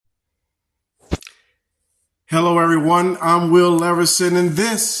Hello, everyone. I'm Will Leverson, and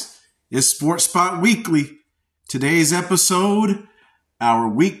this is Sports Spot Weekly. Today's episode, our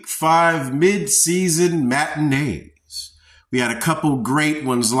Week 5 Midseason Matinees. We had a couple great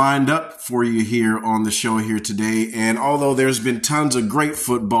ones lined up for you here on the show here today, and although there's been tons of great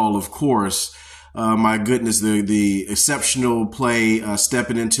football, of course, my goodness, the exceptional play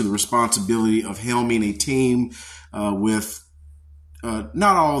stepping into the responsibility of helming a team with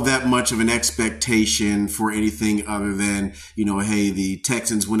not all that much of an expectation for anything other than, hey, the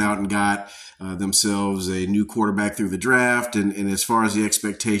Texans went out and got themselves a new quarterback through the draft. And as far as the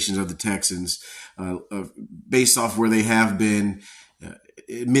expectations of the Texans, based off where they have been,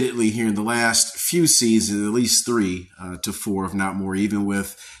 admittedly here in the last few seasons, at least 3 to 4, if not more, even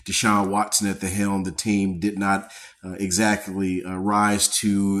with Deshaun Watson at the helm, the team did not exactly rise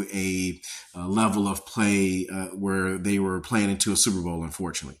to a level of play where they were playing into a Super Bowl,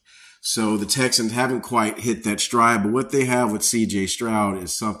 unfortunately. So the Texans haven't quite hit that stride, but what they have with C.J. Stroud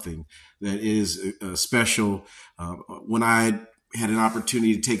is something that is special. When I had an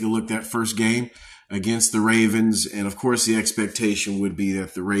opportunity to take a look at that first game against the Ravens, and of course the expectation would be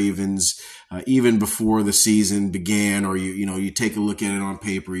that the Ravens, even before the season began, or you take a look at it on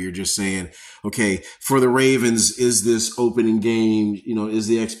paper, you're just saying, okay, for the Ravens, is this opening game, is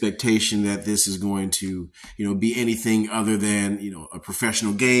the expectation that this is going to, be anything other than, a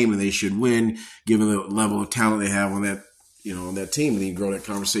professional game and they should win given the level of talent they have on that, on that team, and then you grow that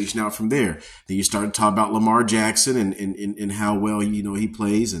conversation out from there. Then you start to talk about Lamar Jackson and how well, he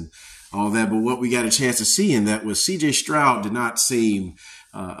plays and all that. But what we got a chance to see in that was C.J. Stroud did not seem,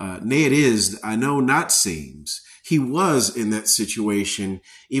 seems. He was in that situation,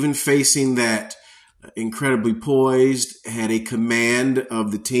 even facing that incredibly poised, had a command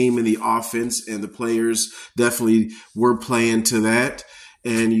of the team and the offense, and the players definitely were playing to that.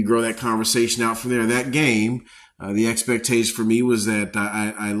 And you grow that conversation out from there. That game, the expectation for me was that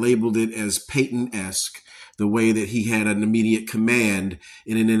I labeled it as Peyton-esque. The way that he had an immediate command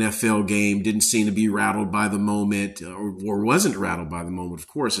in an NFL game, didn't seem to be rattled by the moment, or wasn't rattled by the moment, of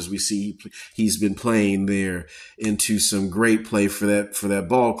course, as we see he's been playing there into some great play for that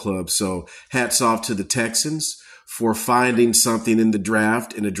ball club. So hats off to the Texans for finding something in the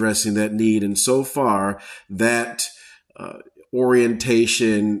draft and addressing that need. And so far, that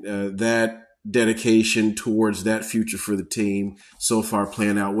orientation, that dedication towards that future for the team so far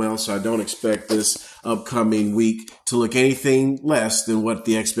playing out well. So I don't expect this upcoming week to look anything less than what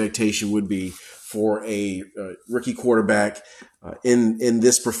the expectation would be for a rookie quarterback in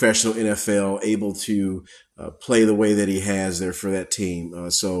this professional NFL, able to play the way that he has there for that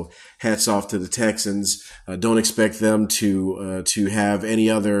team. So hats off to the Texans. Don't expect them to have any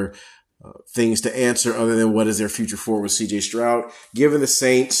other things to answer other than what is their future for with C.J. Stroud. Given the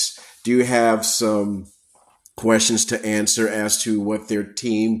Saints do have some questions to answer as to what their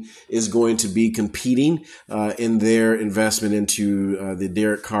team is going to be competing in their investment into the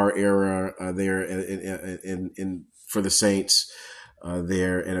Derek Carr era there in for the Saints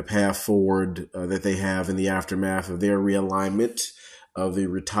there, and a path forward that they have in the aftermath of their realignment of the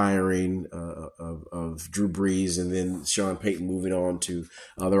retiring of Drew Brees, and then Sean Payton moving on to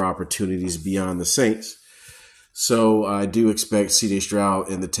other opportunities beyond the Saints. So I do expect C.J. Stroud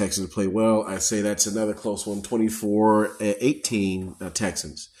and the Texans to play well. I say that's another close one, 24-18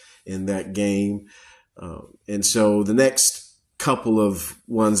 Texans in that game. And so the next couple of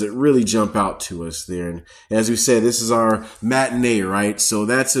ones that really jump out to us there. And as we said, this is our matinee, right? So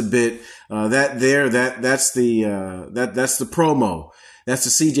that's a bit, that's the promo. That's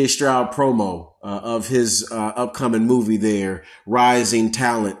the C.J. Stroud promo of his upcoming movie there, Rising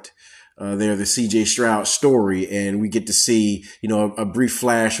Talent. There, the C.J. Stroud story, and we get to see, a brief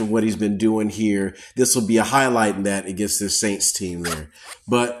flash of what he's been doing here. This will be a highlight in that against this Saints team there.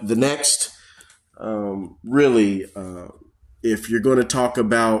 But the next, if you're going to talk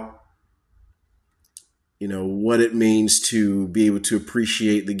about, what it means to be able to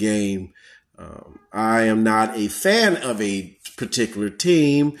appreciate the game, I am not a fan of a particular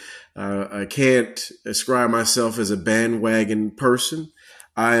team. I can't ascribe myself as a bandwagon person.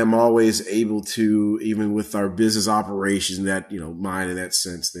 I am always able to, even with our business operations, that, mine in that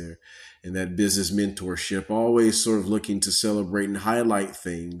sense there, and that business mentorship, always sort of looking to celebrate and highlight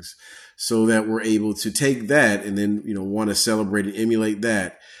things so that we're able to take that and then, want to celebrate and emulate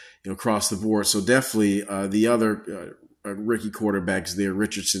that, across the board. So definitely the other rookie quarterbacks there,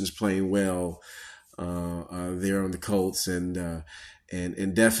 Richardson's playing well there on the Colts, and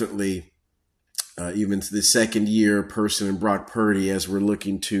definitely even the second year person in Brock Purdy, as we're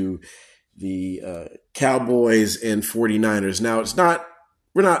looking to the Cowboys and 49ers. Now, it's not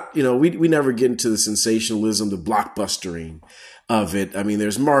we're not, we never get into the sensationalism, the blockbustering of it. I mean,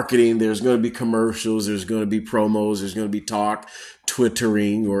 there's marketing, there's going to be commercials, there's going to be promos, there's going to be talk,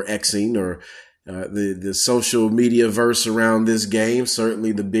 Twittering or Xing or the social media verse around this game.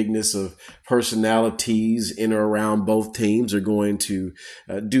 Certainly the bigness of personalities in or around both teams are going to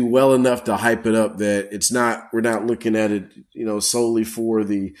do well enough to hype it up that we're not looking at it, solely for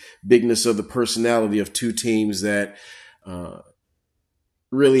the bigness of the personality of two teams that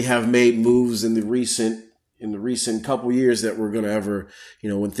really have made moves in the recent couple years that we're going to ever,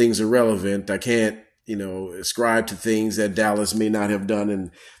 when things are relevant. I can't, ascribe to things that Dallas may not have done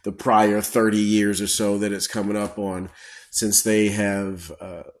in the prior 30 years or so that it's coming up on since they have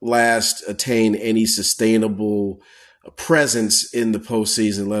last attained any sustainable presence in the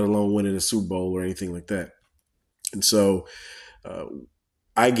postseason, let alone winning a Super Bowl or anything like that. And so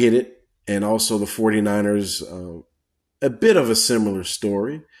I get it. And also the 49ers, a bit of a similar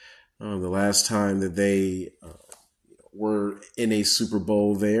story. The last time that they were in a Super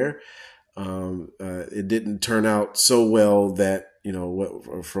Bowl there, it didn't turn out so well that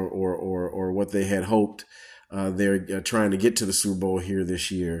what they had hoped. They're trying to get to the Super Bowl here this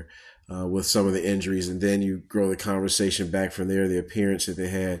year with some of the injuries, and then you grow the conversation back from there. The appearance that they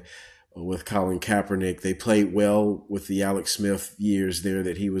had with Colin Kaepernick, they played well with the Alex Smith years there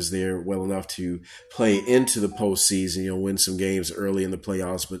that he was there well enough to play into the postseason, win some games early in the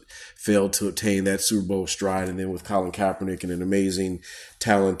playoffs, but failed to attain that Super Bowl stride. And then with Colin Kaepernick and an amazing,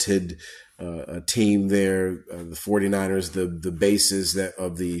 talented team there, the 49ers, the basis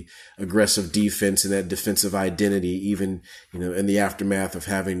of the aggressive defense and that defensive identity, even, in the aftermath of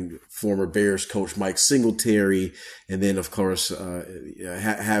having former Bears coach Mike Singletary. And then, of course,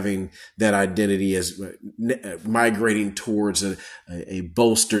 having that identity as migrating towards a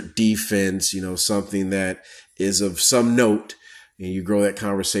bolstered defense, something that is of some note. And you grow that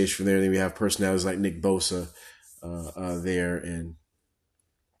conversation from there. And then we have personalities like Nick Bosa there, and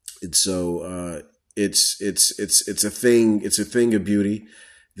so it's a thing of beauty.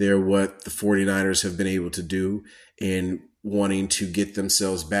 They're what the 49ers have been able to do in wanting to get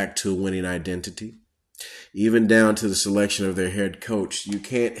themselves back to a winning identity. Even down to the selection of their head coach, you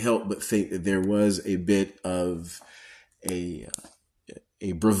can't help but think that there was a bit of a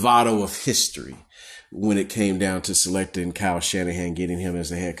bravado of history when it came down to selecting Kyle Shanahan, getting him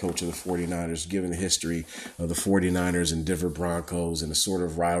as the head coach of the 49ers, given the history of the 49ers and Denver Broncos and the sort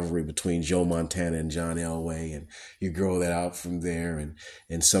of rivalry between Joe Montana and John Elway. And you grow that out from there,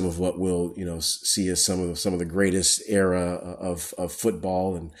 and some of what we'll, see as some of the greatest era of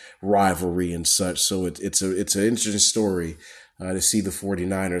football and rivalry and such. So it's an interesting story. To see the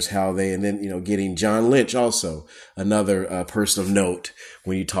 49ers, how they, and then, getting John Lynch also, another person of note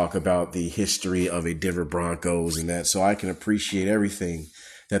when you talk about the history of a Denver Broncos and that. So I can appreciate everything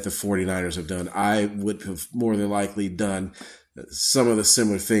that the 49ers have done. I would have more than likely done some of the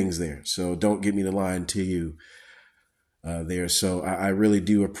similar things there. So don't get me to line to you there. So I really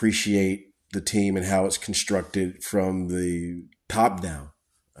do appreciate the team and how it's constructed from the top down.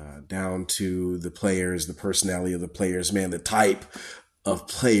 Down to the players, the personality of the players, man, the type of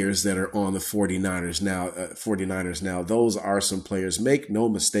players that are on the 49ers now. Those are some players. Make no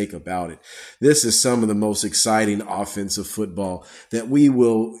mistake about it. This is some of the most exciting offensive football that we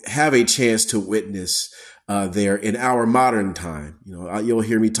will have a chance to witness there in our modern time. You'll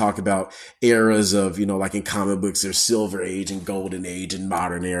hear me talk about eras of, like in comic books, there's Silver Age and Golden Age and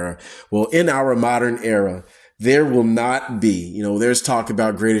Modern Era. Well, in our modern era, there will not be, there's talk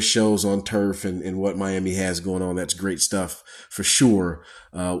about greatest shows on turf and what Miami has going on. That's great stuff for sure.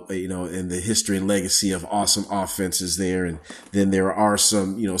 And the history and legacy of awesome offenses there. And then there are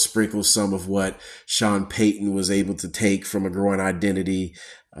some, sprinkles some of what Sean Payton was able to take from a growing identity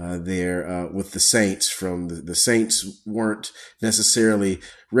there with the Saints. From the Saints weren't necessarily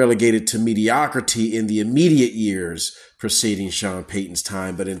relegated to mediocrity in the immediate years preceding Sean Payton's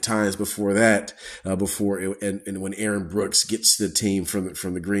time, but in times before that, and when Aaron Brooks gets the team from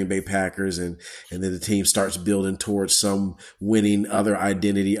the Green Bay Packers, and then the team starts building towards some winning other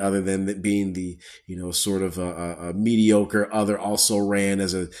identity other than being the sort of a mediocre other, also ran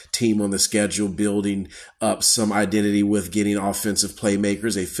as a team on the schedule, building up some identity with getting offensive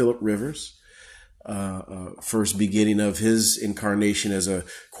playmakers, a Phillip Rivers. First beginning of his incarnation as a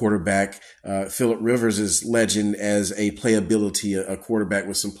quarterback. Phillip Rivers' legend as a quarterback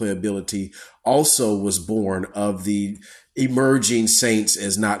with some playability, also was born of the emerging Saints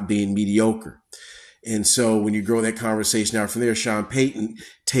as not being mediocre. And so when you grow that conversation out from there, Sean Payton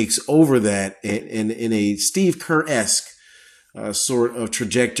takes over that in a Steve Kerr-esque sort of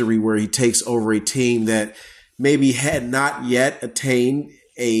trajectory where he takes over a team that maybe had not yet attained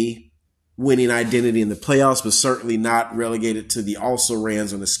a winning identity in the playoffs, but certainly not relegated to the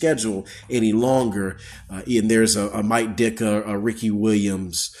also-rans on the schedule any longer. And there's a Mike Ditka, a Ricky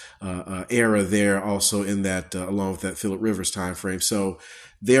Williams era there also in that, along with that Phillip Rivers time frame. So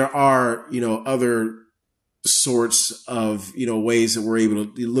there are, other sorts of, ways that we're able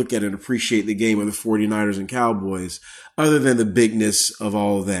to look at and appreciate the game of the 49ers and Cowboys, other than the bigness of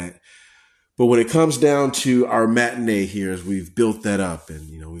all of that. But when it comes down to our matinee here, as we've built that up and,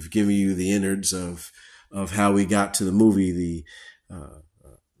 we've given you the innards of how we got to the movie, the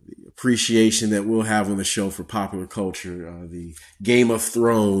appreciation that we'll have on the show for popular culture, the Game of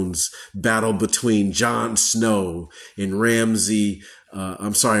Thrones battle between Jon Snow and Reese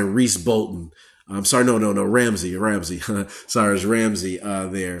Bolton. Ramsey. Sorry, it's Ramsey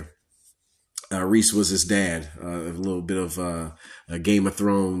there. Reese was his dad. A little bit of a Game of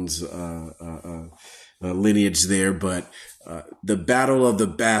Thrones lineage there, but the Battle of the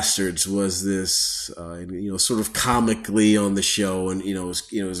Bastards was this, sort of comically on the show, and it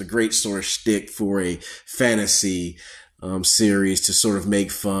was a great sort of shtick for a fantasy series to sort of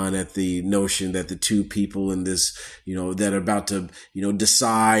make fun at the notion that the two people in this, that are about to,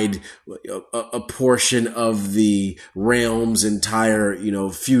 decide a portion of the realm's entire,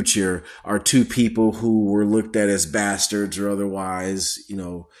 future are two people who were looked at as bastards or otherwise,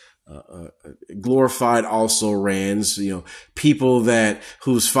 glorified also rans, people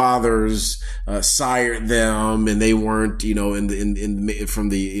whose fathers sired them and they weren't, from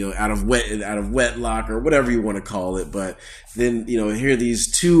the, out of wedlock or whatever you want to call it. But then, here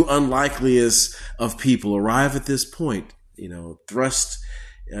these two unlikeliest of people arrive at this point, thrust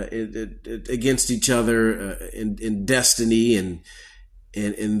against each other in destiny and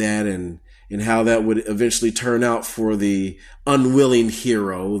how that would eventually turn out for the unwilling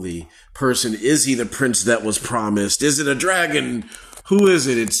hero, the person. Is he the prince that was promised? Is it a dragon? Who is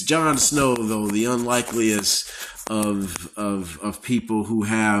it? It's Jon Snow, though, the unlikeliest of people who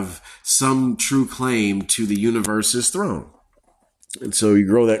have some true claim to the universe's throne. And so you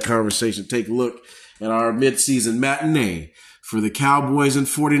grow that conversation. Take a look at our midseason matinee for the Cowboys and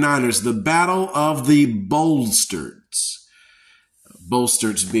 49ers, the Battle of the Bold-stereds.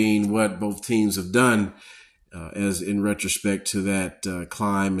 Bold-stereds being what both teams have done as in retrospect to that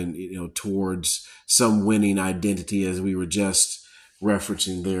climb and towards some winning identity, as we were just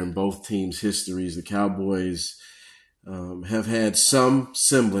referencing there in both teams' histories. The Cowboys have had some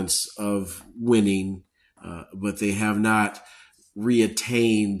semblance of winning, but they have not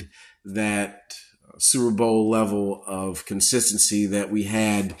reattained that Super Bowl level of consistency that we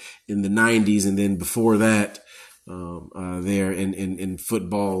had in the 90s, and then before that, there in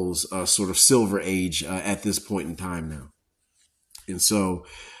football's sort of silver age at this point in time now. And so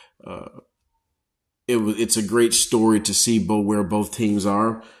it's a great story to see where both teams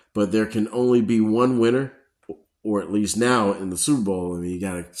are, but there can only be one winner, or at least now in the Super Bowl. I mean, you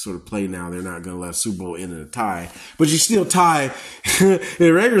got to sort of play now. They're not going to let Super Bowl end in a tie, but you still tie in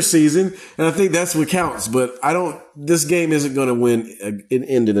the regular season, and I think that's what counts. But this game isn't going to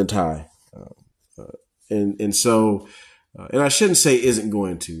end in a tie. And so I shouldn't say isn't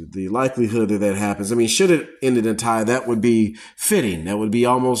going to. The likelihood that happens, I mean, should it end in a tie, that would be fitting. That would be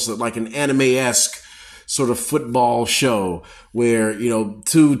almost like an anime-esque sort of football show where,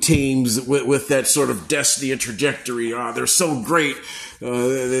 two teams with that sort of destiny and trajectory, they're so great.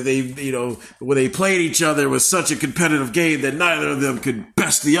 When they played each other, it was such a competitive game that neither of them could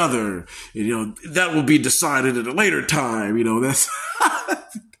best the other. That will be decided at a later time. That's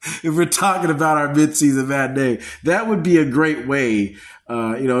if we're talking about our midseason matinee, that would be a great way.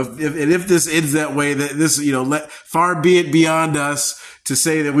 If this ends that way, that this, far be it beyond us to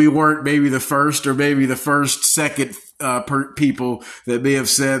say that we weren't maybe the first or maybe the second people that may have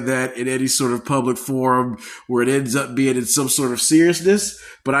said that in any sort of public forum where it ends up being in some sort of seriousness.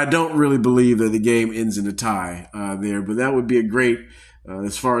 But I don't really believe that the game ends in a tie there. But that would be a great,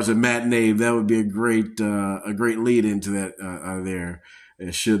 as far as a matinee, that would be a great lead into that there.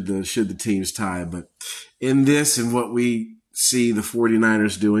 Should the teams tie. But in this and what we see the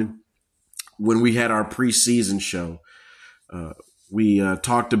 49ers doing, when we had our preseason show, we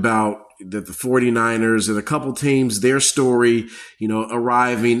talked about that the 49ers and a couple teams, their story,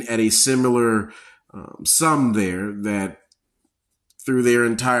 arriving at a similar sum there, that through their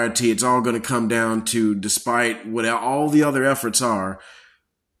entirety, it's all going to come down to, despite what all the other efforts are,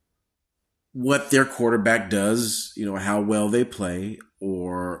 what their quarterback does, how well they play,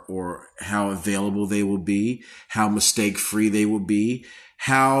 or how available they will be, how mistake-free they will be,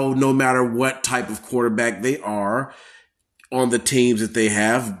 how no matter what type of quarterback they are on the teams that they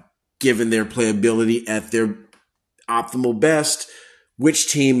have, given their playability at their optimal best,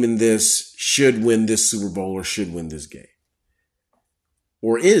 which team in this should win this Super Bowl or should win this game.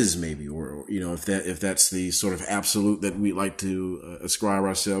 Or is maybe, or if that's the sort of absolute that we like to ascribe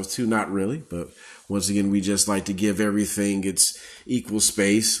ourselves to, not really. But once again, we just like to give everything its equal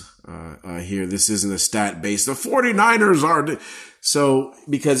space. Here, this isn't a stat based. The 49ers are so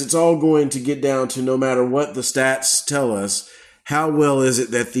because it's all going to get down to no matter what the stats tell us, how well is it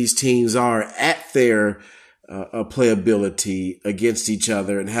that these teams are at their playability against each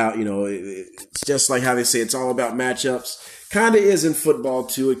other, and how it's just like how they say it's all about matchups. Kind of is in football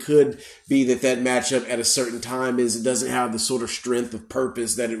too. It could be that matchup at a certain time it doesn't have the sort of strength of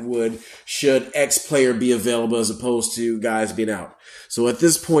purpose that it would should X player be available as opposed to guys being out. So at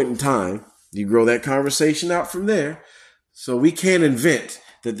this point in time, you grow that conversation out from there. So we can't invent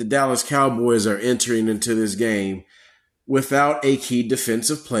that the Dallas Cowboys are entering into this game without a key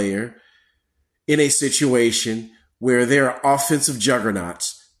defensive player in a situation where there are offensive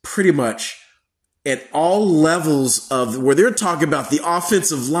juggernauts pretty much at all levels of where they're talking about the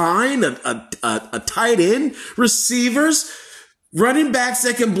offensive line, a tight end, receivers, running backs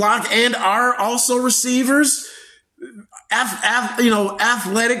that can block and are also receivers,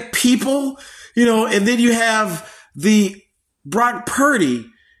 athletic people, and then you have the Brock Purdy.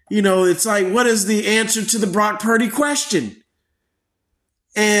 It's like, what is the answer to the Brock Purdy question?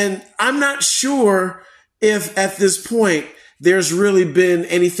 And I'm not sure if at this point there's really been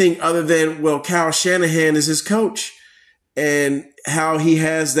anything other than, well, Kyle Shanahan is his coach and how he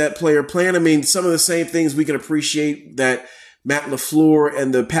has that player plan. I mean, some of the same things we can appreciate that Matt LaFleur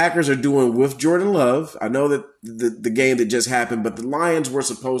and the Packers are doing with Jordan Love. I know that the game that just happened, but the Lions were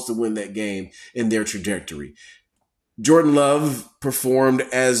supposed to win that game in their trajectory. Jordan Love performed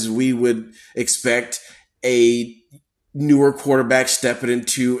as we would expect a newer quarterback stepping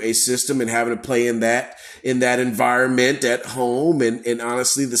into a system and having to play in that environment at home and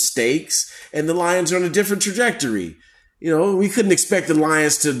honestly the stakes, and the Lions are on a different trajectory. We couldn't expect the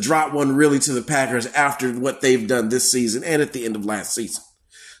Lions to drop one really to the Packers after what they've done this season and at the end of last season.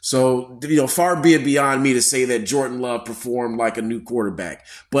 So, far be it beyond me to say that Jordan Love performed like a new quarterback.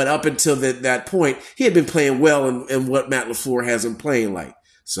 But up until that point, he had been playing well in what Matt LaFleur has him playing like.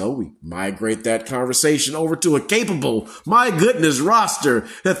 So we migrate that conversation over to a capable, my goodness, roster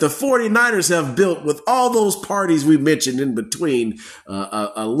that the 49ers have built with all those parties we mentioned in between,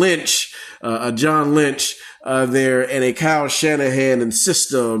 a Lynch, a John Lynch there, and a Kyle Shanahan and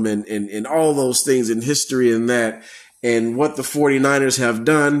system and all those things in history and that. And what the 49ers have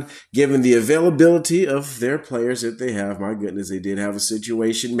done, given the availability of their players that they have. My goodness, they did have a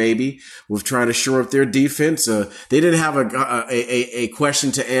situation maybe with trying to shore up their defense. They didn't have a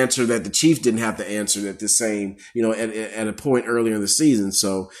question to answer that the Chiefs didn't have to answer at the same, at a point earlier in the season.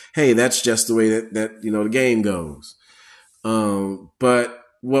 So, hey, that's just the way that the game goes. But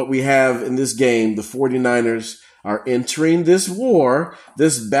what we have in this game, the 49ers are entering this war,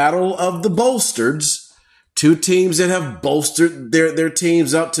 this battle of the Bold-stereds. Two teams that have bolstered their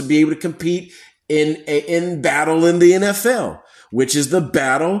teams up to be able to compete in battle in the NFL, which is the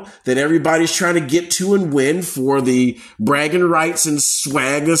battle that everybody's trying to get to and win for the bragging rights and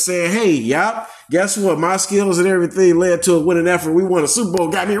swag of saying, hey, yep, guess what? My skills and everything led to a winning effort. We won a Super Bowl,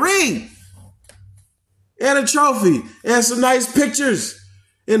 got me a ring and a trophy and some nice pictures.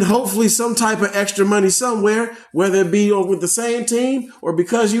 And hopefully some type of extra money somewhere, whether it be with the same team or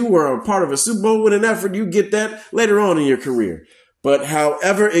because you were a part of a Super Bowl winning effort, you get that later on in your career. But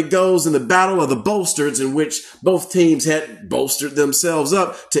however it goes in the battle of the Bold-stereds, in which both teams had bolstered themselves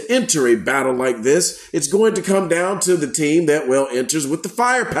up to enter a battle like this, it's going to come down to the team that, enters with the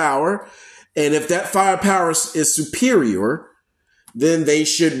firepower. And if that firepower is superior, then they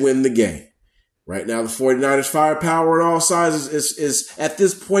should win the game. Right now, the 49ers firepower on all sides is at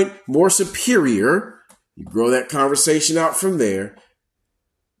this point more superior. You grow that conversation out from there.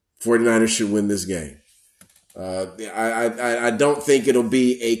 49ers should win this game. I don't think it'll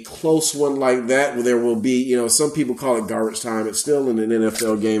be a close one like that. There will be, some people call it garbage time. It's still in an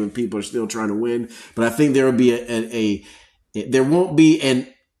NFL game and people are still trying to win. But I think there will be there won't be an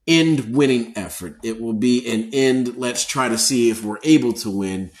end winning effort. It will be an end. Let's try to see if we're able to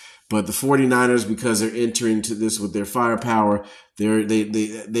win. But the 49ers, because they're entering into this with their firepower,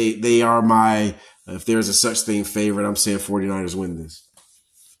 they are my, if there's a such thing, favorite. I'm saying 49ers win this.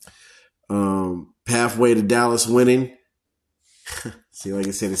 Pathway to Dallas winning. See, like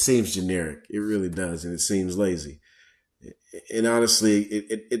I said, it seems generic. It really does, and it seems lazy. And honestly,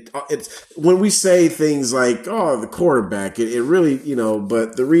 it's when we say things like, the quarterback, it really,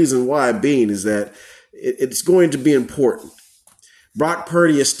 but the reason why being is that it's going to be important. Brock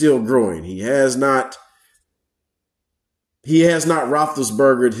Purdy is still growing. He has not he has not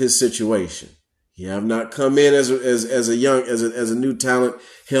Roethlisbergered his situation. He have not come in as a new talent,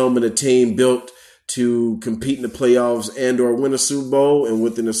 helming a team built to compete in the playoffs and or win a Super Bowl and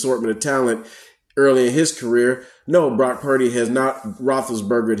with an assortment of talent early in his career. No, Brock Purdy has not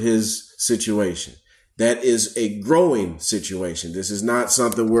Roethlisbergered his situation. That is a growing situation. This is not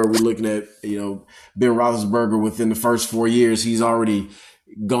something where we're looking at, Ben Roethlisberger within the first 4 years. He's already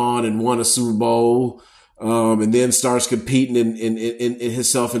gone and won a Super Bowl, and then starts competing in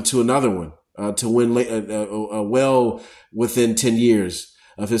himself into another one to win well within 10 years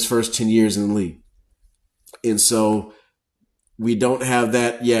of his first 10 years in the league. And so we don't have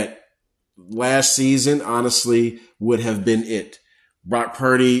that yet. Last season, honestly, would have been it. Brock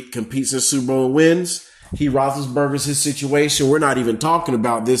Purdy competes in the Super Bowl and wins. He Roethlisberger's his situation. We're not even talking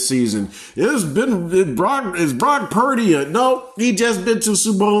about this season. Is Brock Purdy? No, he just been to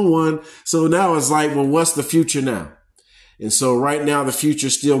Super Bowl and won. So now it's like, well, what's the future now? And so right now the future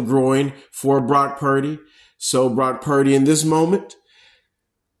is still growing for Brock Purdy. So Brock Purdy in this moment,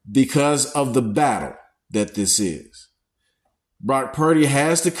 because of the battle that this is, Brock Purdy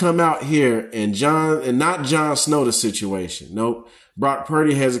has to come out here and not Jon Snow's situation. Nope. Brock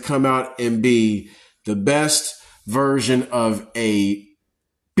Purdy has to come out and be the best version of a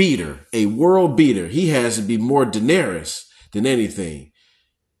beater, a world beater. He has to be more Daenerys than anything.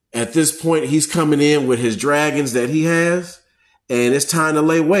 At this point, he's coming in with his dragons that he has, and it's time to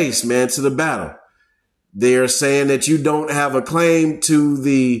lay waste, man, to the battle. They are saying that you don't have a claim to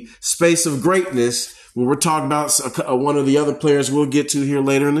the space of greatness when we're talking about one of the other players we'll get to here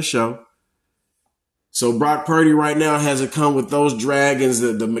later in the show. So Brock Purdy right now has to come with those dragons,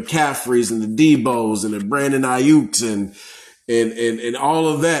 the McCaffreys and the Debos and the Brandon Ayuks and all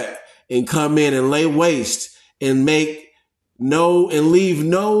of that, and come in and lay waste and leave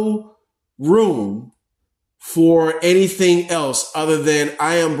no room for anything else other than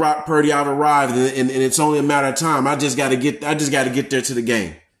I am Brock Purdy. I've arrived and it's only a matter of time. I just got to get there to the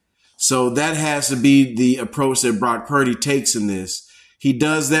game. So that has to be the approach that Brock Purdy takes in this. He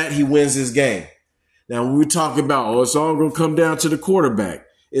does that, he wins his game. Now, when we talk about, it's all going to come down to the quarterback,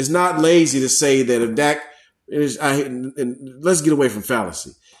 it's not lazy to say that if Dak is, and let's get away from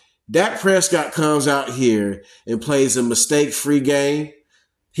fallacy. Dak Prescott comes out here and plays a mistake-free game.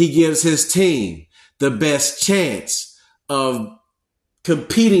 He gives his team the best chance of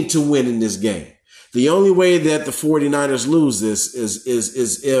competing to win in this game. The only way that the 49ers lose this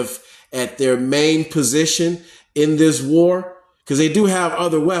is if at their main position in this war, because they do have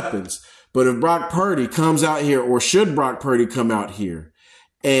other weapons. But if Brock Purdy comes out here, or should Brock Purdy come out here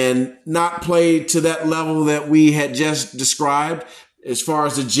and not play to that level that we had just described, as far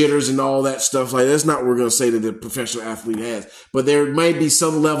as the jitters and all that stuff, like that's not what we're going to say that the professional athlete has. But there might be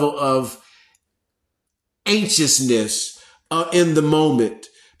some level of anxiousness in the moment.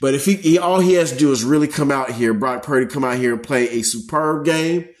 But if he all he has to do is really come out here, Brock Purdy come out here and play a superb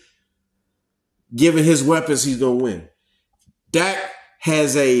game, given his weapons, he's going to win. Dak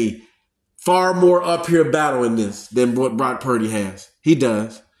has a far more uphill battle in this than what Brock Purdy has. He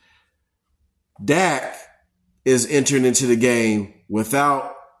does. Dak is entering into the game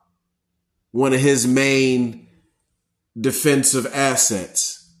without one of his main defensive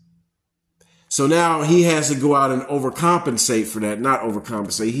assets. So now he has to go out and overcompensate for that. Not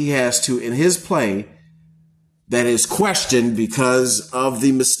overcompensate. He has to, in his play, that is questioned because of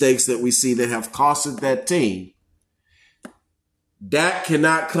the mistakes that we see that have costed that team. Dak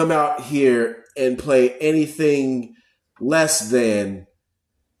cannot come out here and play anything less than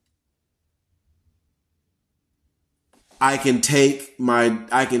I can take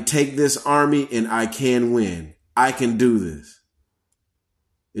this army and I can win. I can do this.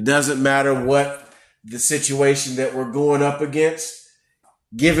 It doesn't matter what the situation that we're going up against.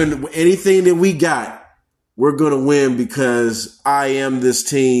 Given anything that we got, we're going to win because I am this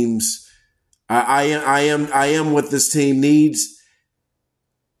team's. I am what this team needs.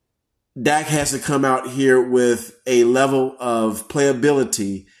 Dak has to come out here with a level of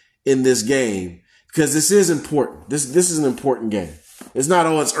playability in this game because this is important. This is an important game. It's not,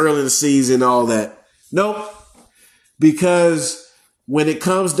 it's early in the season, all that. Nope. Because when it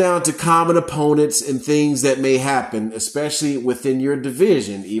comes down to common opponents and things that may happen, especially within your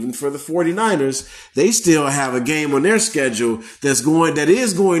division, even for the 49ers, they still have a game on their schedule that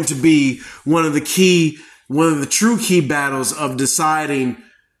is going to be one of the true key battles of deciding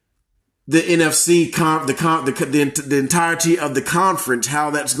the NFC, the entirety of the conference, how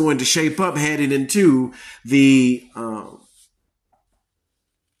that's going to shape up heading into the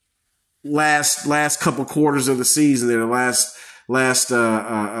last couple quarters of the season, the last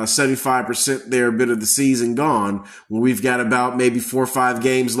 75% there bit of the season gone, when we've got about maybe 4 or 5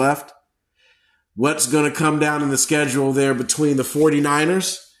 games left. What's going to come down in the schedule there between the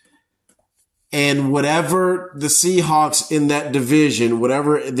 49ers and whatever the Seahawks in that division,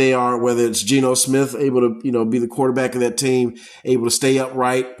 whatever they are, whether it's Geno Smith able to, be the quarterback of that team, able to stay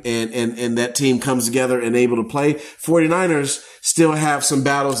upright and that team comes together and able to play. 49ers still have some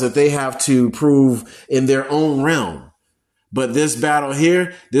battles that they have to prove in their own realm. But this battle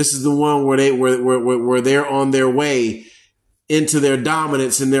here, this is the one where they're on their way into their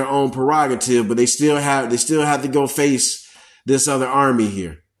dominance in their own prerogative, but they still have to go face this other army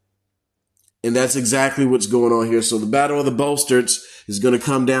here. And that's exactly what's going on here. So the battle of the Bold-stereds is going to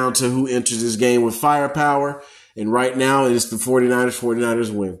come down to who enters this game with firepower. And right now it's the 49ers.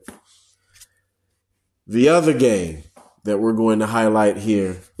 49ers win. The other game that we're going to highlight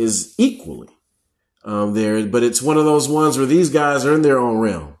here is equally there, but it's one of those ones where these guys are in their own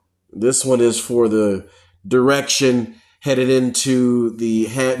realm. This one is for the direction headed into the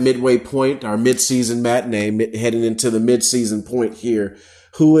midway point, our midseason matinee, heading into the midseason point here.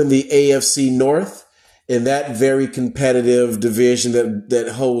 Who in the AFC North, in that very competitive division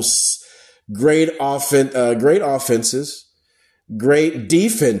that hosts great offenses, great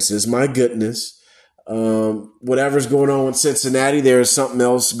defenses, my goodness. Whatever's going on with Cincinnati, there's something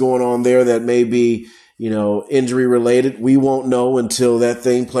else going on there that may be, injury related. We won't know until that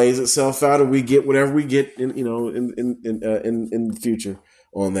thing plays itself out and we get whatever we get in the future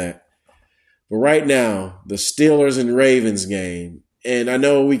on that. But right now, the Steelers and Ravens game. And I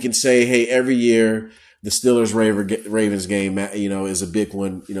know we can say, hey, every year the Steelers-Ravens game, is a big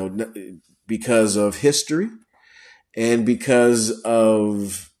one, because of history and because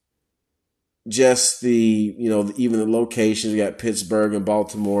of just the, even the locations. You got Pittsburgh and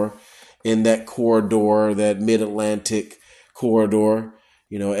Baltimore in that corridor, that mid-Atlantic corridor,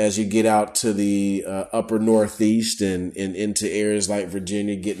 as you get out to the upper Northeast and into areas like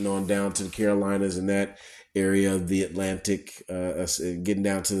Virginia, getting on down to the Carolinas and that area of the Atlantic, getting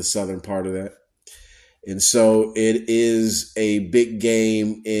down to the southern part of that. And so it is a big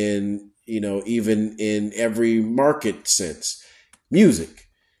game in, even in every market sense. Music,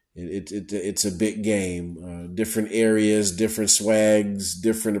 it's a big game. Different areas, different swags,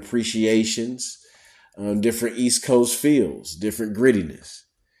 different appreciations, different East Coast feels, different grittiness.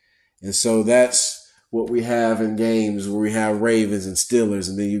 And so that's what we have in games where we have Ravens and Steelers,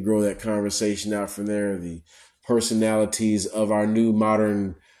 and then you grow that conversation out from there, the personalities of our new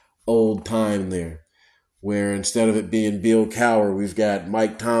modern old time there, where instead of it being Bill Cowher, we've got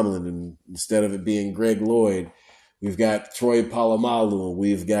Mike Tomlin, and instead of it being Greg Lloyd, we've got Troy Polamalu,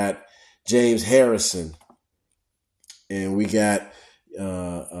 we've got James Harrison, and we got, we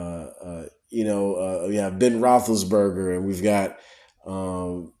have Ben Roethlisberger, and we've got,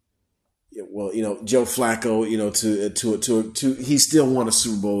 Joe Flacco, he still won a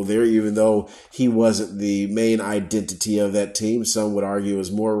Super Bowl there, even though he wasn't the main identity of that team. Some would argue it was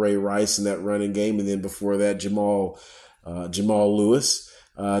more Ray Rice in that running game. And then before that, Jamal Lewis,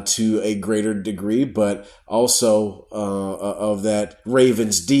 to a greater degree, but also, of that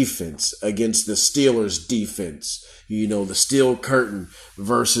Ravens defense against the Steelers defense, the steel curtain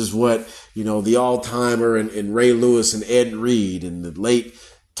versus what, the all-timer and Ray Lewis and Ed Reed and the late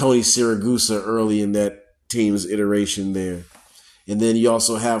Tony Siragusa early in that team's iteration there. And then you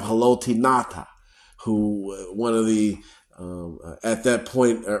also have Haloti Ngata, who one of the, at that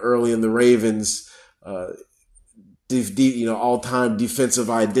point early in the Ravens, all-time defensive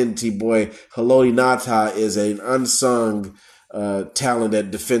identity. Boy, Haloti Ngata is an unsung talent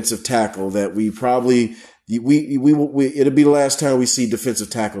at defensive tackle that we probably, it'll be the last time we see defensive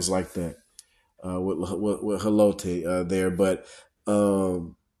tackles like that with Haloti there. But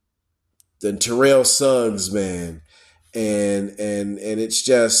then Terrell Suggs, man, and it's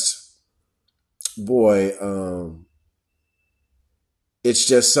just, boy, it's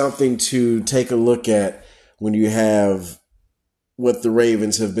just something to take a look at when you have what the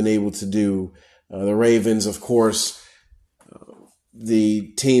Ravens have been able to do. The Ravens, of course,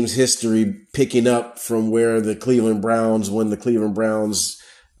 the team's history picking up from where the Cleveland Browns, when the Cleveland Browns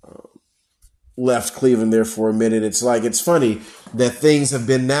left Cleveland there for a minute. It's funny that things have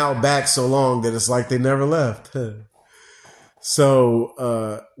been now back so long that it's like they never left.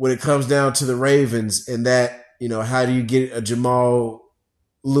 So when it comes down to the Ravens and that, how do you get a Jamal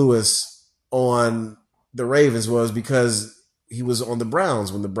Lewis on the Ravens was because he was on the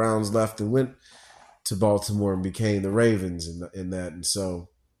Browns when the Browns left and went to Baltimore and became the Ravens in that. And so,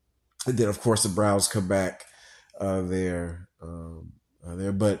 and then of course the Browns come back there.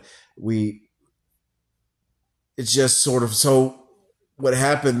 But it's just sort of, so what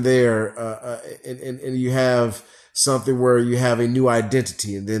happened there, and you have something where you have a new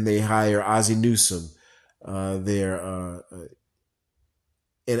identity, and then they hire Ozzie Newsome there,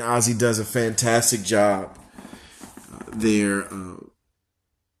 and Ozzie does a fantastic job there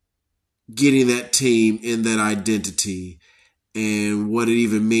getting that team in that identity and what it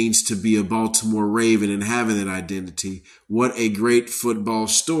even means to be a Baltimore Raven and having that identity. What a great football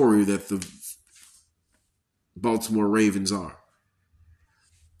story that the Baltimore Ravens are.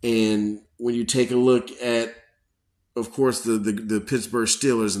 And when you take a look at, of course, the Pittsburgh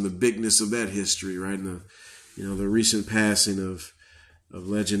Steelers and the bigness of that history, right? And the recent passing of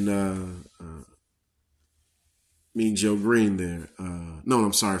legend Mean Joe Green there. No,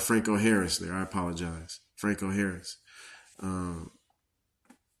 I'm sorry, Franco Harris there. I apologize. Franco Harris.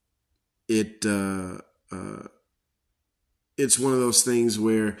 It's one of those things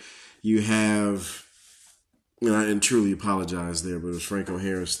where you have, and truly apologize there, but it was Franco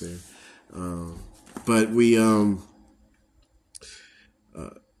Harris there. But we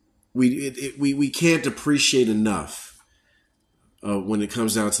can't appreciate enough when it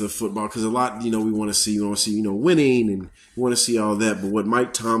comes down to the football, because a lot, we want to see, winning, and we want to see all that. But what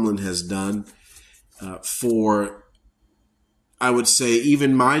Mike Tomlin has done for, I would say,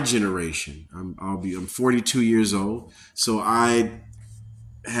 even my generation, I'm 42 years old, so I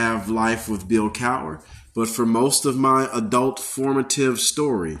have life with Bill Cowher. But for most of my adult formative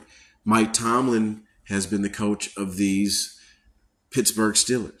story, Mike Tomlin has been the coach of these Pittsburgh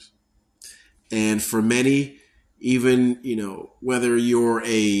Steelers. And for many, even, whether you're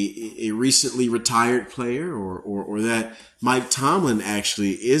a recently retired player or that, Mike Tomlin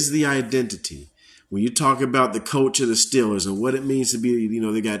actually is the identity. When you talk about the coach of the Steelers and what it means to be,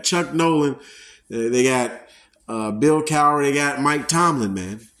 they got Chuck Nolan, they got Bill Cowher, they got Mike Tomlin,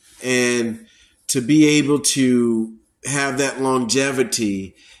 man. And to be able to have that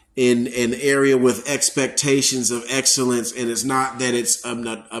longevity in an area with expectations of excellence, and it's not that it's an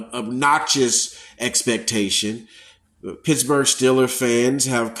obnoxious expectation. Pittsburgh Steelers fans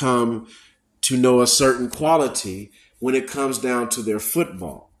have come to know a certain quality when it comes down to their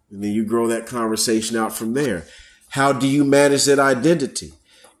football. And then you grow that conversation out from there. How do you manage that identity?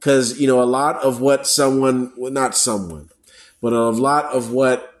 Because, a lot of what a lot of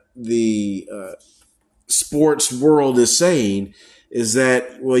what the sports world is saying is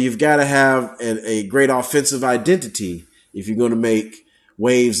that, you've got to have a great offensive identity if you're going to make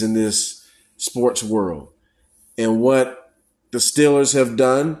waves in this sports world. And what the Steelers have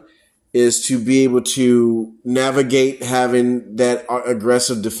done is to be able to navigate having that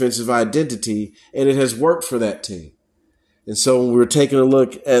aggressive defensive identity, and it has worked for that team. And so when we're taking a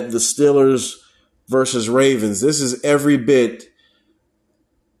look at the Steelers versus Ravens, this is every bit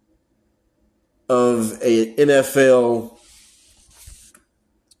of a NFL,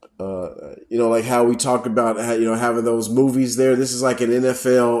 like how we talk about, having those movies there. This is like an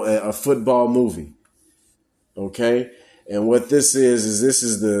NFL, a football movie. Okay. And what this is this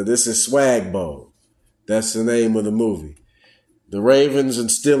is Swag Bowl. That's the name of the movie. The Ravens and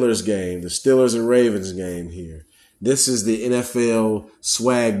Steelers game, the Steelers and Ravens game here. This is the NFL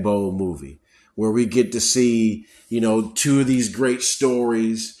Swag Bowl movie where we get to see, two of these great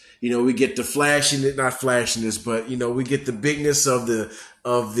stories. We get the not flashiness, but, we get the bigness of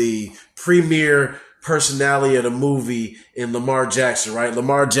the premier personality of the movie in Lamar Jackson, right?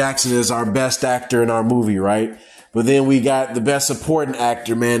 Lamar Jackson is our best actor in our movie, right? But then we got the best supporting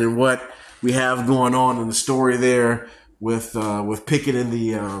actor, man, and what we have going on in the story there with Pickett and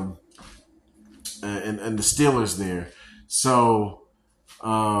the and the Steelers there. So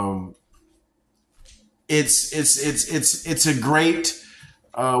it's a great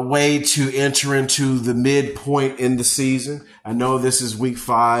way to enter into the midpoint in the season. I know this is week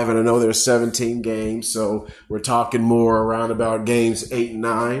 5, and I know there's 17 games, so we're talking more around about games 8 and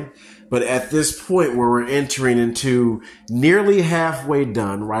 9. But at this point where we're entering into nearly halfway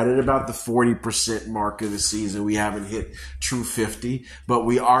done, right at about the 40% mark of the season, we haven't hit true 50, but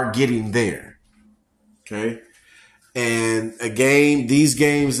we are getting there. Okay? And these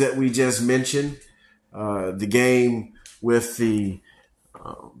games that we just mentioned, the game with the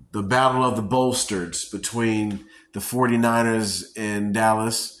battle of the Bold-stereds between the 49ers and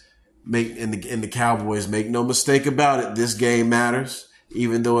Dallas and the Cowboys, make no mistake about it, this game matters.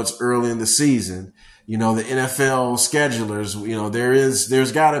 Even though it's early in the season, the NFL schedulers,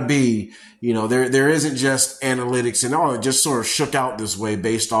 there's got to be, there isn't just analytics and it just sort of shook out this way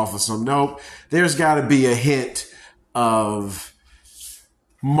based off of some. Nope, there's got to be a hint of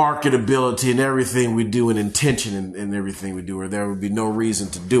marketability in everything we do and intention in everything we do, or there would be no reason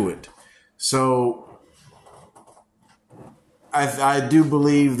to do it. So I do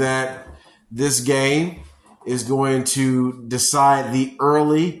believe that this game is going to decide the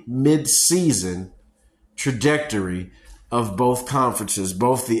early mid-season trajectory of both conferences,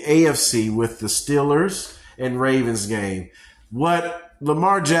 both the AFC with the Steelers and Ravens game. What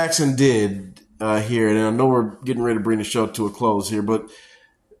Lamar Jackson did here, and I know we're getting ready to bring the show to a close here, but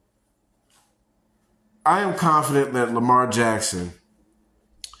I am confident that Lamar Jackson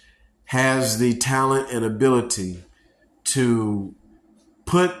has the talent and ability to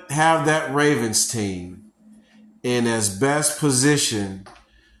have that Ravens team in as best position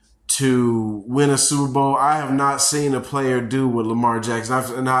to win a Super Bowl. I have not seen a player do what Lamar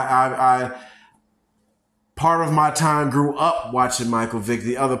Jackson. I part of my time grew up watching Michael Vick.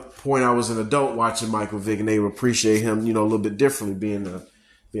 The other point, I was an adult watching Michael Vick, and they would appreciate him, a little bit differently being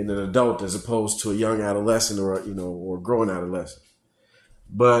an adult as opposed to a young adolescent or growing adolescent.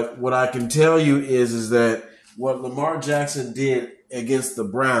 But what I can tell you is that what Lamar Jackson did against the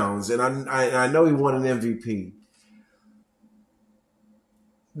Browns, and I know he won an MVP.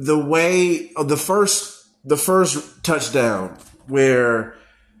 The way of the first touchdown where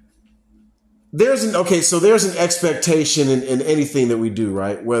there's an expectation in anything that we do,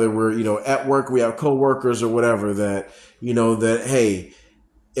 right? Whether we're, at work, we have coworkers or whatever that, that, hey,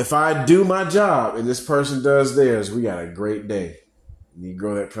 if I do my job and this person does theirs, we got a great day. And you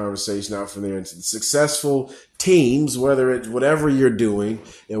grow that conversation out from there into the successful teams, whether it's whatever you're doing,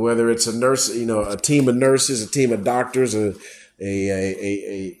 and whether it's a nurse, a team of nurses, a team of doctors, a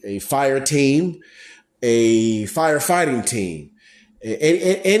fire team, a firefighting team.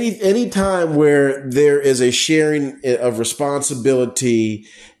 Any time where there is a sharing of responsibility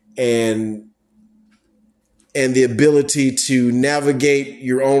and the ability to navigate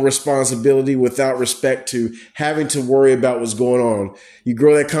your own responsibility without respect to having to worry about what's going on. You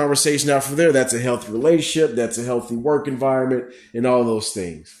grow that conversation out from there. That's a healthy relationship. That's a healthy work environment and all those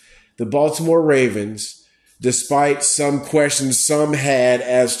things. The Baltimore Ravens, despite some questions some had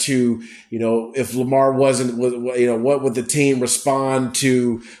as to, if Lamar wasn't, what would the team respond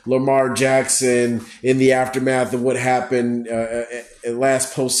to Lamar Jackson in the aftermath of what happened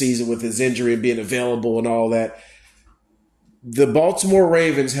last postseason with his injury and being available and all that. The Baltimore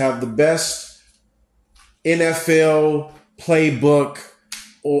Ravens have the best NFL playbook,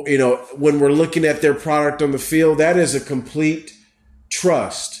 or, when we're looking at their product on the field. That is a complete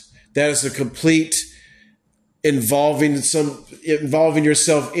trust. That is a complete involving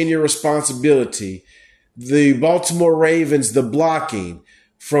yourself in your responsibility. The Baltimore Ravens, the blocking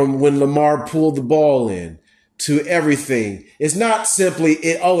from when Lamar pulled the ball in to everything. It's not simply,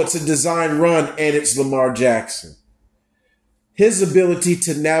 it's a design run and it's Lamar Jackson. His ability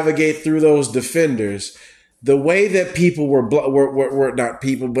to navigate through those defenders, the way that people were not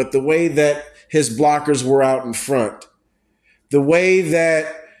people, but the way that his blockers were out in front, the way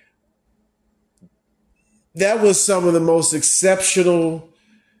that was some of the most exceptional,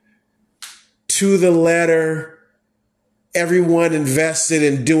 to the letter, everyone invested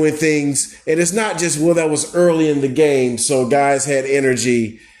in doing things. And it's not just, that was early in the game, so guys had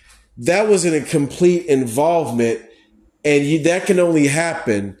energy. That was in a complete involvement. And that can only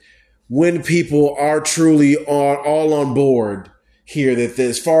happen when people are truly all on board here. That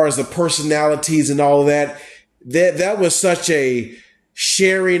as far as the personalities and all of that was such a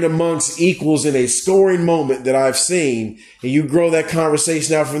sharing amongst equals in a scoring moment that I've seen. And you grow that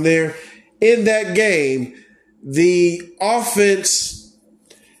conversation out from there. In that game, the offense,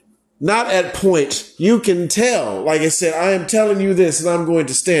 not at point, you can tell, like I said, I am telling you this and I'm going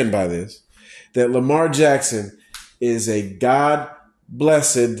to stand by this, that Lamar Jackson is a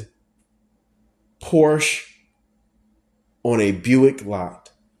God-blessed Porsche on a Buick lot.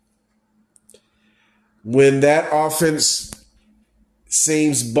 When that offense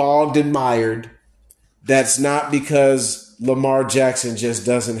seems bogged and mired, that's not because Lamar Jackson just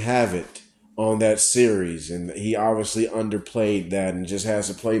doesn't have it on that series, and he obviously underplayed that and just has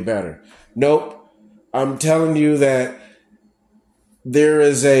to play better. Nope. I'm telling you that there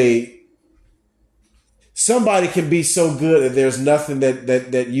is somebody can be so good that there's nothing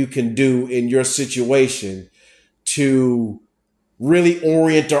that you can do in your situation to really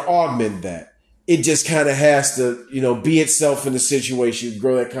orient or augment that. It just kind of has to, be itself in the situation,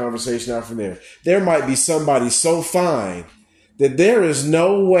 grow that conversation out from there. There might be somebody so fine that there is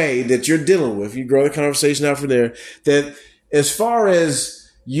no way that you're dealing with, you grow the conversation out from there, that as far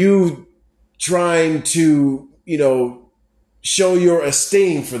as you trying to, show your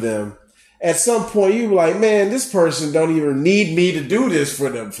esteem for them, at some point you're like, man, this person don't even need me to do this for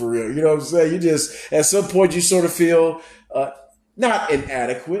them for real. You know what I'm saying? You just, at some point you sort of feel not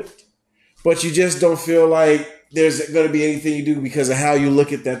inadequate, but you just don't feel like there's going to be anything you do because of how you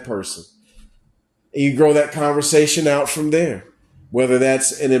look at that person. And you grow that conversation out from there. Whether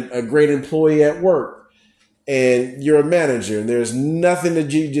that's a great employee at work and you're a manager and there's nothing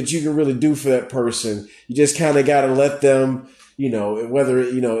that you can really do for that person. You just kind of got to let them,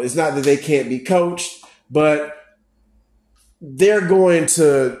 it's not that they can't be coached, but they're going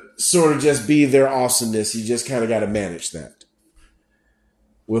to sort of just be their awesomeness. You just kind of got to manage that.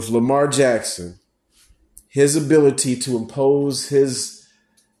 With Lamar Jackson, his ability to impose his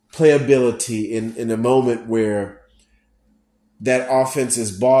playability in a moment where that offense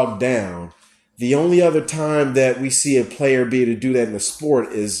is bogged down. The only other time that we see a player be able to do that in the sport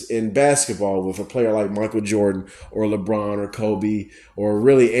is in basketball with a player like Michael Jordan or LeBron or Kobe or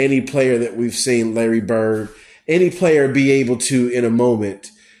really any player that we've seen, Larry Bird, any player be able to in a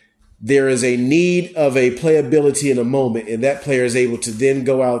moment. There is a need of a playability in a moment, and that player is able to then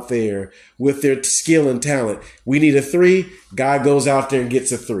go out there with their skill and talent. We need a three. Guy goes out there and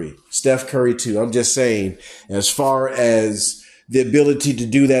gets a three. Steph Curry too. I'm just saying, as far as the ability to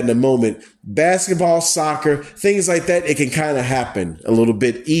do that in a moment, basketball, soccer, things like that, it can kind of happen a little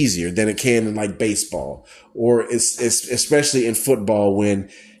bit easier than it can in like baseball or it's especially in football when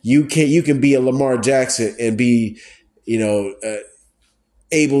you can be a Lamar Jackson and be,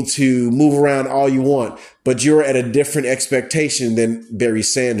 able to move around all you want, but you're at a different expectation than Barry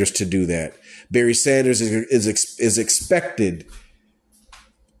Sanders to do that. Barry Sanders is expected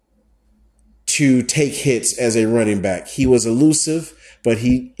to take hits as a running back. He was elusive, but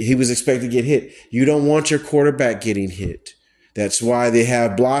he was expected to get hit. You don't want your quarterback getting hit. That's why they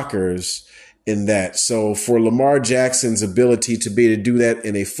have blockers in that. So for Lamar Jackson's ability to be able to do that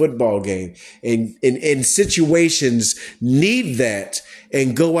in a football game and in situations need that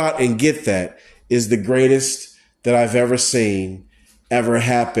and go out and get that is the greatest that I've ever seen ever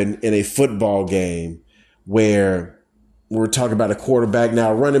happen in a football game where we're talking about a quarterback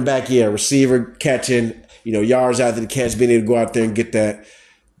now, running back, receiver catching, yards after the catch, being able to go out there and get that.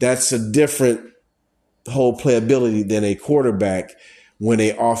 That's a different whole playability than a quarterback. When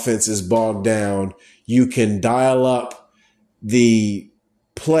a offense is bogged down, you can dial up the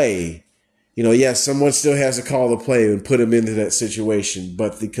play. Someone still has to call the play and put him into that situation,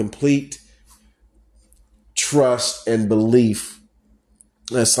 but the complete trust and belief.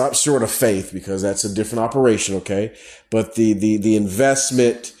 That's not short of faith because that's a different operation, okay? But the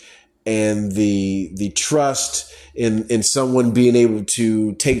investment and the trust in someone being able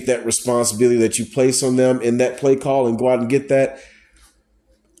to take that responsibility that you place on them in that play call and go out and get that,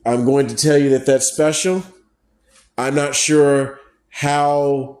 I'm going to tell you that that's special. I'm not sure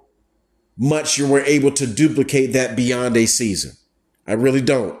how much you were able to duplicate that beyond a season. I really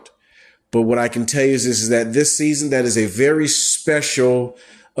don't. But what I can tell you is that this season, that is a very special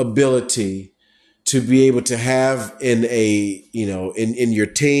ability to be able to have in a, in your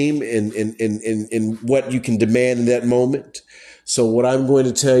team and in what you can demand in that moment. So what I'm going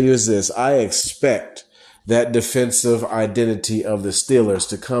to tell you is this. I expect that defensive identity of the Steelers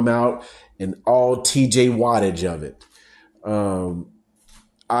to come out in all TJ wattage of it.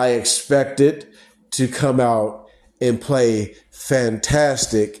 I expect it to come out and play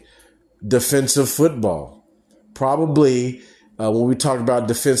fantastic defensive football. Probably when we talk about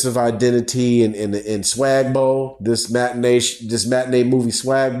defensive identity and Swag Bowl, this matinee movie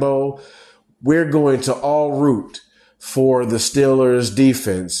Swag Bowl, we're going to all root for the Steelers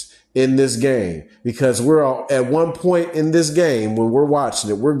defense in this game because we're all, at one point in this game when we're watching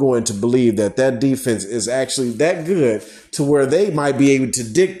it, we're going to believe that defense is actually that good to where they might be able to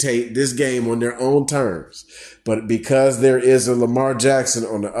dictate this game on their own terms. But because there is a Lamar Jackson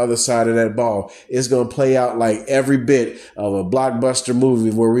on the other side of that ball, it's going to play out like every bit of a blockbuster movie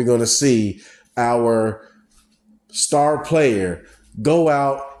where we're going to see our star player go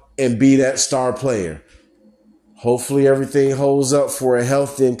out and be that star player. Hopefully everything holds up for a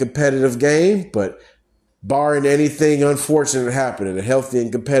healthy and competitive game, but barring anything unfortunate happening, a healthy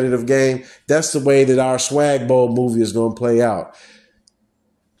and competitive game, that's the way that our Swag Bowl movie is going to play out.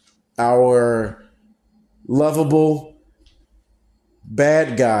 Our lovable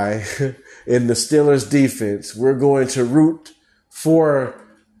bad guy in the Steelers defense, we're going to root for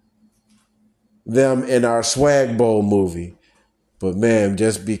them in our Swag Bowl movie. But man,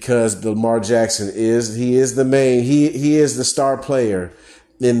 just because Lamar Jackson is the star player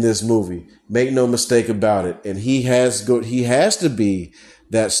in this movie. Make no mistake about it. And he has to be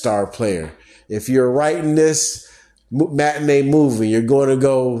that star player. If you're writing this matinee movie. You're going to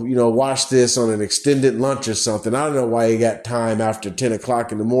go, watch this on an extended lunch or something. I don't know why you got time after 10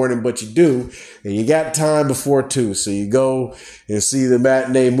 o'clock in the morning, but you do. And you got time before 2. So you go and see the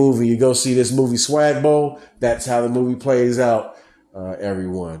matinee movie. You go see this movie Swag Bowl. That's how the movie plays out,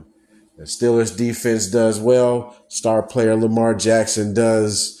 everyone. The Steelers defense does well. Star player Lamar Jackson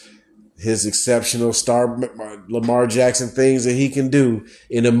does his exceptional star Lamar Jackson things that he can do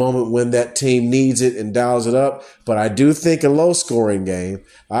in a moment when that team needs it and dials it up. But I do think a low scoring game.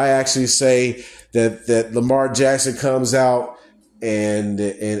 I actually say that Lamar Jackson comes out and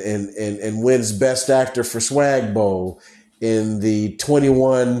wins Best Actor for Swag Bowl in the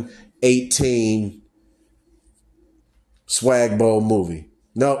 21-18 Swag Bowl movie.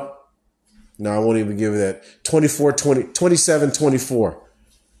 No, I won't even give it that. 27-24.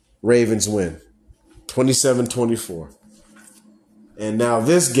 Ravens win 27-24. And now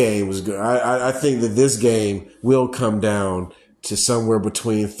this game was good. I think that this game will come down to somewhere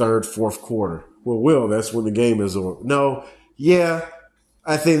between third, fourth quarter. Well, that's when the game is over. No, yeah,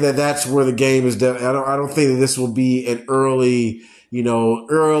 I think that that's where the game is done. I don't think that this will be an early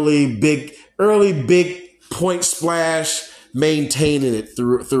big point splash, maintaining it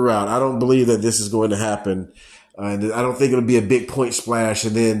throughout. I don't believe that this is going to happen. And I don't think it'll be a big point splash.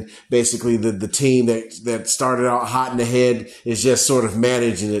 And then basically the team that started out hot in the head is just sort of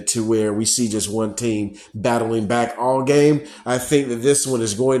managing it to where we see just one team battling back all game. I think that this one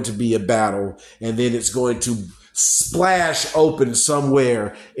is going to be a battle, and then it's going to splash open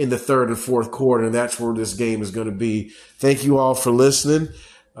somewhere in the third and fourth quarter. And that's where this game is going to be. Thank you all for listening.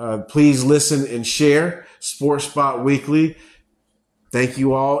 Please listen and share Sports Spot Weekly. Thank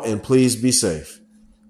you all, and please be safe.